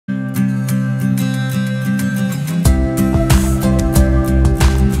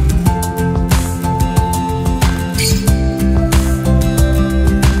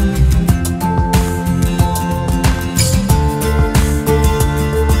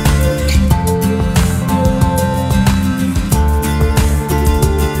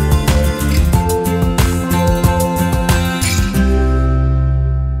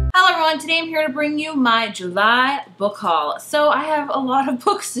my July book haul. So I have a lot of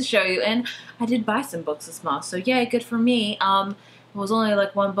books to show you, and I did buy some books this month, so yay, good for me. It was only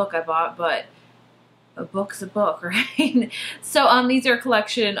like one book I bought, but a book's a book, right? So these are a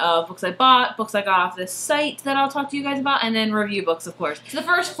collection of books I bought, books I got off this site that I'll talk to you guys about, and then review books, of course. So the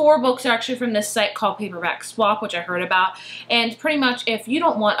first 4 books are actually from this site called Paperback Swap, which I heard about. And pretty much if you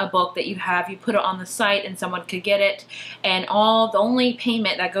don't want a book that you have, you put it on the site and someone could get it. And the only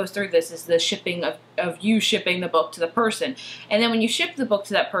payment that goes through this is the shipping of you shipping the book to the person. And then when you ship the book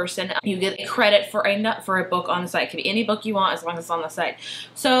to that person, you get a credit for a book on the site. It could be any book you want as long as it's on the site.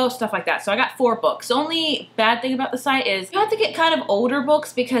 So stuff like that. So I got 4 books. The only bad thing about the site is you have to get kind of older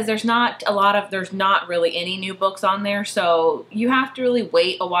books because there's not really any new books on there. So you have to really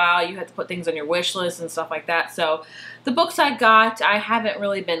wait a while. You have to put things on your wish list and stuff like that. So the books I got, I haven't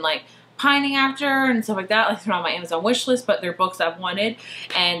really been like pining after and stuff like that. Like they're on my Amazon wish list, but they're books I've wanted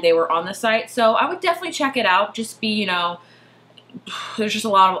and they were on the site. So I would definitely check it out. Just be, you know, there's just a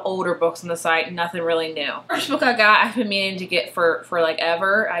lot of older books on the site, nothing really new. First book I got, I've been meaning to get for like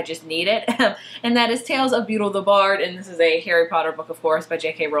ever. I just need it. And that is Tales of Beetle the Bard. And this is a Harry Potter book, of course, by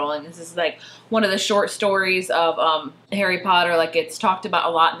J.K. Rowling. This is like one of the short stories of Harry Potter. Like it's talked about a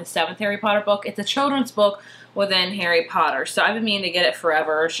lot in the 7th Harry Potter book. It's a children's book within Harry Potter. So I've been meaning to get it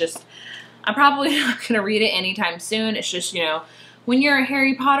forever. It's just, I'm probably not going to read it anytime soon. It's just, you know, when you're a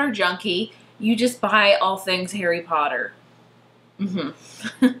Harry Potter junkie, you just buy all things Harry Potter. The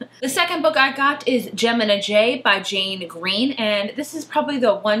second book I got is Gemina J by Jane Green, and this is probably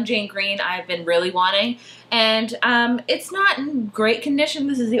the one Jane Green I've been really wanting, and it's not in great condition.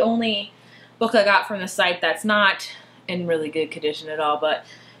 This is the only book I got from the site that's not in really good condition at all, but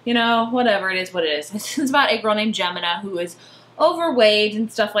you know, whatever, it is what it is. This is about a girl named Gemina who is overweight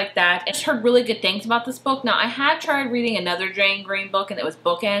and stuff like that. I just heard really good things about this book. Now, I had tried reading another Jane Green book, and it was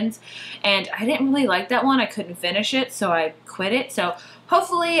Bookends, and I didn't really like that one. I couldn't finish it, so I quit it. So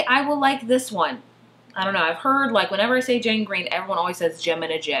hopefully I will like this one. I don't know. I've heard, like, whenever I say Jane Green, everyone always says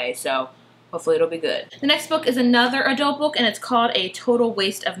Gemina J, so hopefully it'll be good. The next book is another adult book, and it's called A Total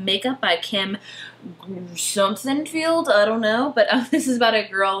Waste of Makeup by Kim Somethingfield. I don't know, but this is about a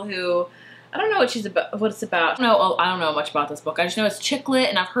girl who, I don't know what it's about. I don't know much about this book. I just know it's chick lit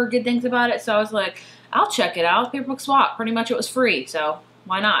and I've heard good things about it. So I was like, I'll check it out. Paperback Swap. Pretty much it was free. So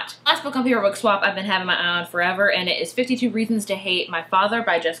why not? Last book on Paperback Swap I've been having my eye on forever, and it is 52 Reasons to Hate My Father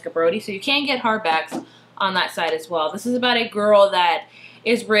by Jessica Brody. So you can get hardbacks on that site as well. This is about a girl that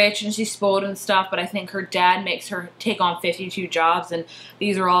is rich and she's spoiled and stuff, but I think her dad makes her take on 52 jobs, and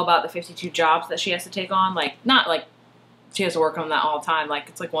these are all about the 52 jobs that she has to take on. Like, not like she has to work on that all the time. Like,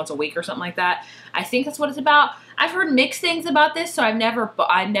 it's like once a week or something like that. I think that's what it's about. I've heard mixed things about this, so I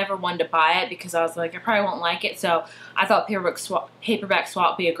never wanted to buy it because I was like, I probably won't like it. So I thought Paperback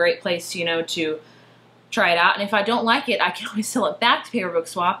Swap would be a great place, you know, to try it out. And if I don't like it, I can always sell it back to Paperback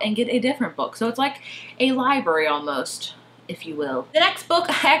Swap and get a different book. So it's like a library almost, if you will. The next book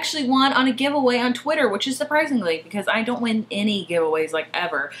I actually won on a giveaway on Twitter, which is surprisingly because I don't win any giveaways like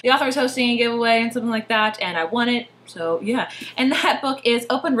ever. The author was hosting a giveaway and something like that, and I won it. So yeah, and that book is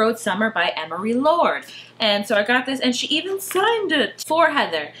Open Road Summer by Emery Lord. And so I got this, and she even signed it for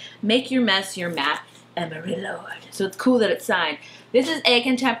Heather. Make your mess your map, Emery Lord. So it's cool that it's signed. This is a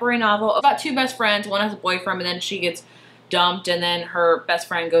contemporary novel about 2 best friends. One has a boyfriend, and then she gets dumped, and then her best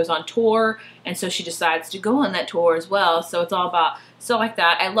friend goes on tour, and so she decides to go on that tour as well. So it's all about stuff like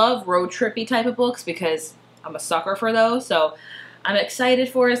that. I love road trippy type of books because I'm a sucker for those. So I'm excited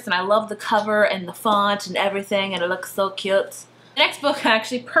for this, and I love the cover and the font and everything, and it looks so cute. The next book I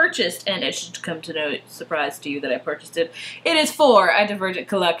actually purchased, and it should come to no surprise to you that I purchased it. It is Four, A Divergent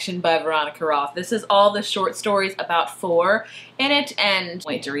Collection by Veronica Roth. This is all the short stories about Four in it, and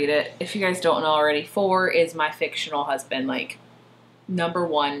wait to read it. If you guys don't know already, Four is my fictional husband, like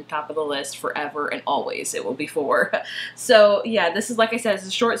 #1, top of the list forever and always. It will be Four. So yeah, this is, like I said, this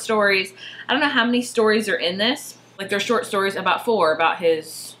is short stories. I don't know how many stories are in this. Like, they're short stories about Four, about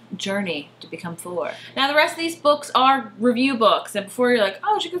his journey to become Four. Now, the rest of these books are review books. And before you're like,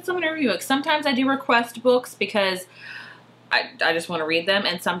 oh, she got so many review books. Sometimes I do request books because I just want to read them.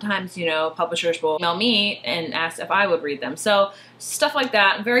 And sometimes, you know, publishers will email me and ask if I would read them. So stuff like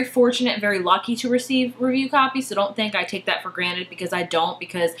that. I'm very fortunate and very lucky to receive review copies. So don't think I take that for granted, because I don't,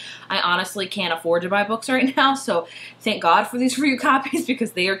 because I honestly can't afford to buy books right now. So thank God for these review copies,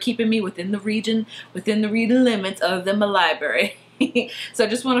 because they are keeping me within the reading limits of the library. So I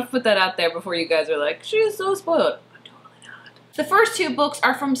just want to put that out there before you guys are like, she is so spoiled. I'm totally not. The first two books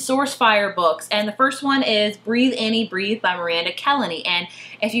are from Sourcefire Books, and the first one is Breathe Annie Breathe by Miranda Kelleny. And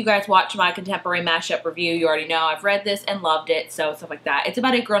if you guys watch my contemporary mashup review, you already know I've read this and loved it, so stuff like that. It's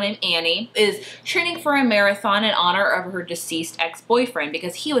about a girl named Annie is training for a marathon in honor of her deceased ex-boyfriend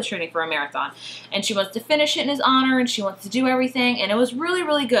because he was training for a marathon. And she wants to finish it in his honor, and she wants to do everything, and it was really,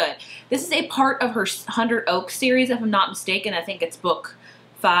 really good. This is a part of her 100 Oaks series, if I'm not mistaken. I think it's book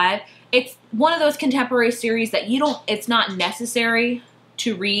 5. It's one of those contemporary series that it's not necessary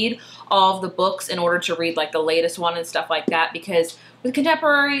to read all of the books in order to read like the latest one and stuff like that, because with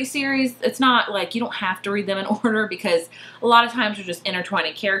contemporary series, it's not like you don't have to read them in order because a lot of times they're just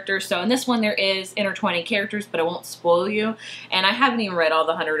intertwining characters. So in this one there is intertwining characters, but I won't spoil you. And I haven't even read all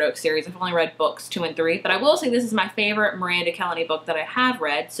the 100 Oaks series. I've only read books 2 and 3, but I will say this is my favorite Miranda Kelleny book that I have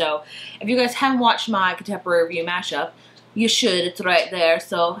read. So if you guys haven't watched my contemporary review mashup, you should. It's right there.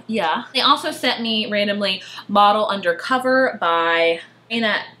 So yeah. They also sent me randomly Model Undercover by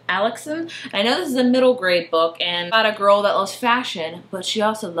Anna Alexson. I know this is a middle grade book and about a girl that loves fashion, but she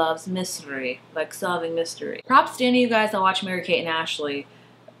also loves mystery, like solving mystery. Props to any of you guys that watch Mary-Kate and Ashley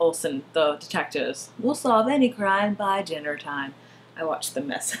Olsen, the detectives. We'll solve any crime by dinner time. I watched the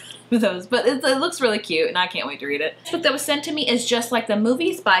mess out of those, but it looks really cute and I can't wait to read it. The book that was sent to me is Just Like the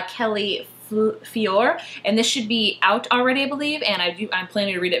Movies by Kelly Fiore, and this should be out already, I believe, and I'm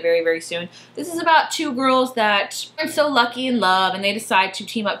planning to read it very, very soon. This is about two girls that are so lucky in love, and they decide to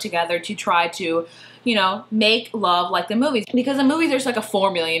team up together to try to, you know, make love like the movies. Because in movies, there's like a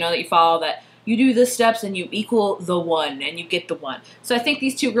formula, you know, that you follow, that you do the steps and you equal the one and you get the one. So I think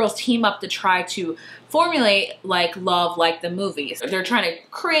these two girls team up to try to formulate like love like the movies. They're trying to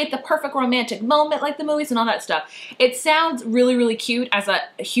create the perfect romantic moment like the movies and all that stuff. It sounds really, really cute. As a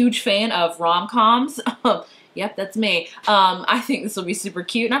huge fan of rom-coms, yep, that's me. I think this will be super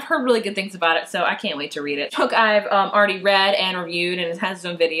cute, and I've heard really good things about it, so I can't wait to read it. The book I've already read and reviewed, and it has its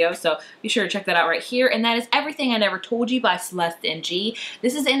own video, so be sure to check that out right here. And that is Everything I Never Told You by Celeste Ng.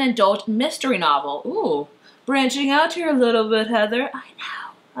 This is an adult mystery novel. Ooh, branching out here a little bit, Heather. I know.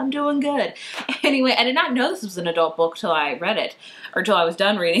 I'm doing good. Anyway, I did not know this was an adult book till I read it, or till I was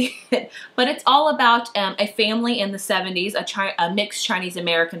done reading it. But it's all about a family in the 70s, a mixed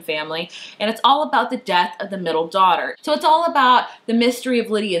Chinese-American family, and it's all about the death of the middle daughter. So it's all about the mystery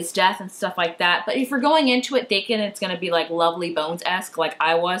of Lydia's death and stuff like that. But if you're going into it thinking it's going to be like Lovely Bones-esque, like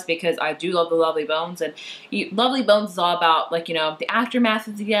I was, because I do love the Lovely Bones, and Lovely Bones is all about, like, you know, the aftermath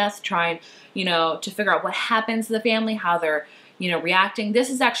of the death, trying, you know, to figure out what happens to the family, how they're, you know, reacting. This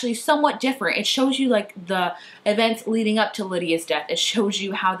is actually somewhat different. It shows you like the events leading up to Lydia's death. It shows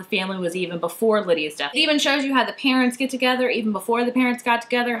you how the family was even before Lydia's death. It even shows you how the parents get together, even before the parents got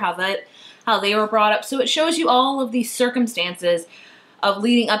together, how they were brought up. So it shows you all of these circumstances of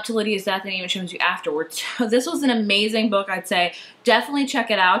leading up to Lydia's death, and even shows you afterwards. So this was an amazing book, I'd say. Definitely check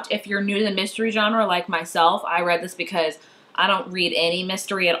it out if you're new to the mystery genre like myself. I read this because I don't read any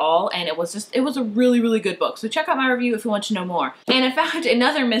mystery at all, and it was a really, really good book. So check out my review if you want to know more. And in fact,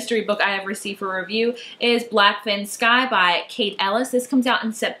 another mystery book I have received for review is Blackfin Sky by Kate Ellis. This comes out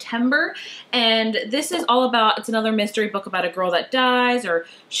in September, and this is all about, it's another mystery book about a girl that dies, or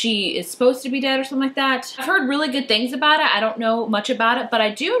she is supposed to be dead or something like that. I've heard really good things about it. I don't know much about it, but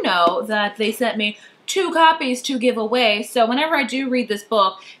I do know that they sent me 2 copies to give away. So whenever I do read this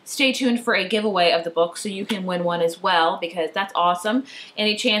book, stay tuned for a giveaway of the book so you can win one as well, because that's awesome.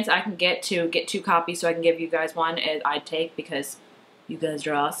 Any chance I can get to get 2 copies so I can give you guys one, I'd take, because you guys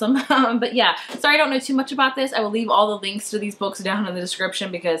are awesome. But yeah, sorry I don't know too much about this. I will leave all the links to these books down in the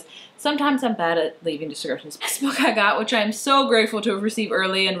description because sometimes I'm bad at leaving descriptions. This book I got, which I'm so grateful to have received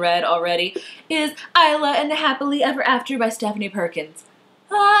early and read already, is Isla and the Happily Ever After by Stephanie Perkins.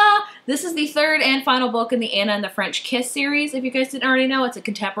 This is the 3rd and final book in the Anna and the French Kiss series. If you guys didn't already know, it's a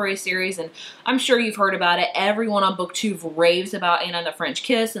contemporary series, and I'm sure you've heard about it. Everyone on BookTube raves about Anna and the French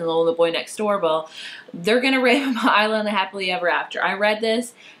Kiss and Lola the Boy Next Door. Well, they're going to rave about Isla and the Happily Ever After. I read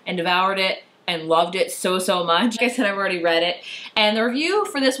this and devoured it and loved it so, so much. Like I said, I've already read it. And the review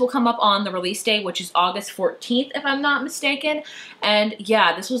for this will come up on the release date, which is August 14th, if I'm not mistaken. And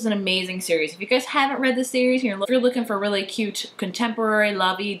yeah, this was an amazing series. If you guys haven't read this series, if you're looking for really cute, contemporary,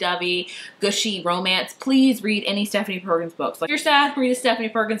 lovey-dovey, gushy romance, please read any Stephanie Perkins books. Like, if you're sad, read a Stephanie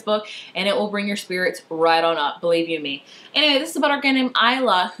Perkins book, and it will bring your spirits right on up, believe you me. Anyway, this is about our girl named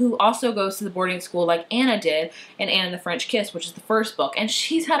Isla, who also goes to the boarding school like Anna did in Anna and the French Kiss, which is the first book. And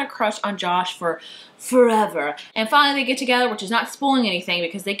she's had a crush on Josh for forever. And finally they get together, which is not spoiling anything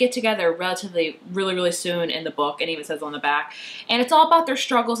because they get together relatively really soon in the book, and even says on the back. And it's all about their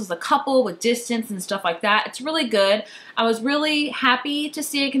struggles as a couple with distance and stuff like that. It's really good. I was really happy to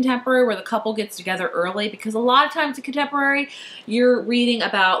see a contemporary where the couple gets together early, because a lot of times in contemporary you're reading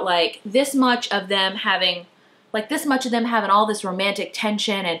about like this much of them having all this romantic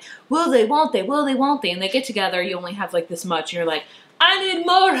tension and will they, won't they, will they, won't they, and they get together, you only have like this much, and you're like, I need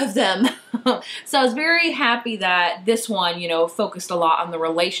more of them. So I was very happy that this one, you know, focused a lot on the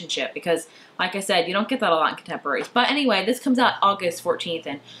relationship, because like I said, you don't get that a lot in contemporaries. But anyway, this comes out August 14th,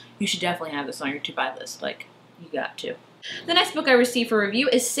 and you should definitely have this on your to-buy list. Like, you got to. The next book I received for review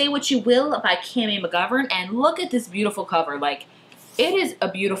is Say What You Will by Cammie McGovern, and look at this beautiful cover. Like, it is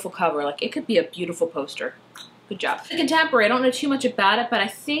a beautiful cover. Like, it could be a beautiful poster. Good job. The contemporary, I don't know too much about it, but I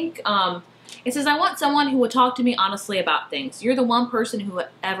think it says, I want someone who will talk to me honestly about things. You're the one person who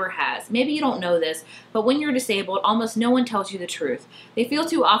ever has. Maybe you don't know this, but when you're disabled, almost no one tells you the truth. They feel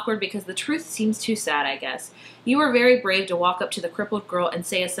too awkward because the truth seems too sad, I guess. You were very brave to walk up to the crippled girl and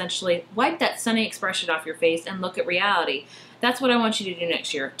say essentially, wipe that sunny expression off your face and look at reality. That's what I want you to do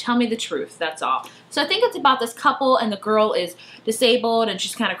next year. Tell me the truth, that's all. So I think it's about this couple, and the girl is disabled and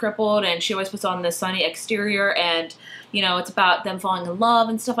she's kind of crippled, and she always puts on this sunny exterior, and you know, it's about them falling in love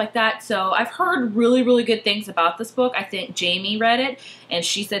and stuff like that. So I've heard really good things about this book. I think Jamie read it and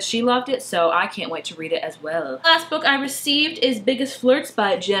she said she loved it, so I can't wait to read it as well. The last book I received is Biggest Flirts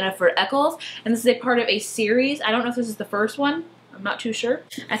by Jennifer Eccles, and this is a part of a series. I don't know if this is the first one. I'm not too sure.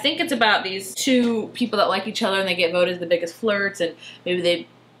 I think it's about these two people that like each other and they get voted as the biggest flirts, and maybe they,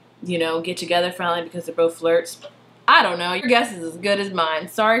 you know, get together finally because they're both flirts. I don't know. Your guess is as good as mine.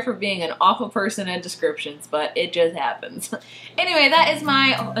 Sorry for being an awful person in descriptions, but it just happens. Anyway, that is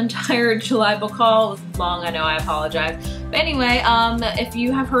my entire July book haul. It was long, I know, I apologize. But anyway, if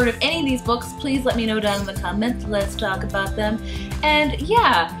you have heard of any of these books, please let me know down in the comments. Let's talk about them. And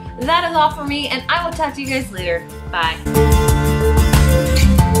yeah, that is all for me, and I will talk to you guys later. Bye.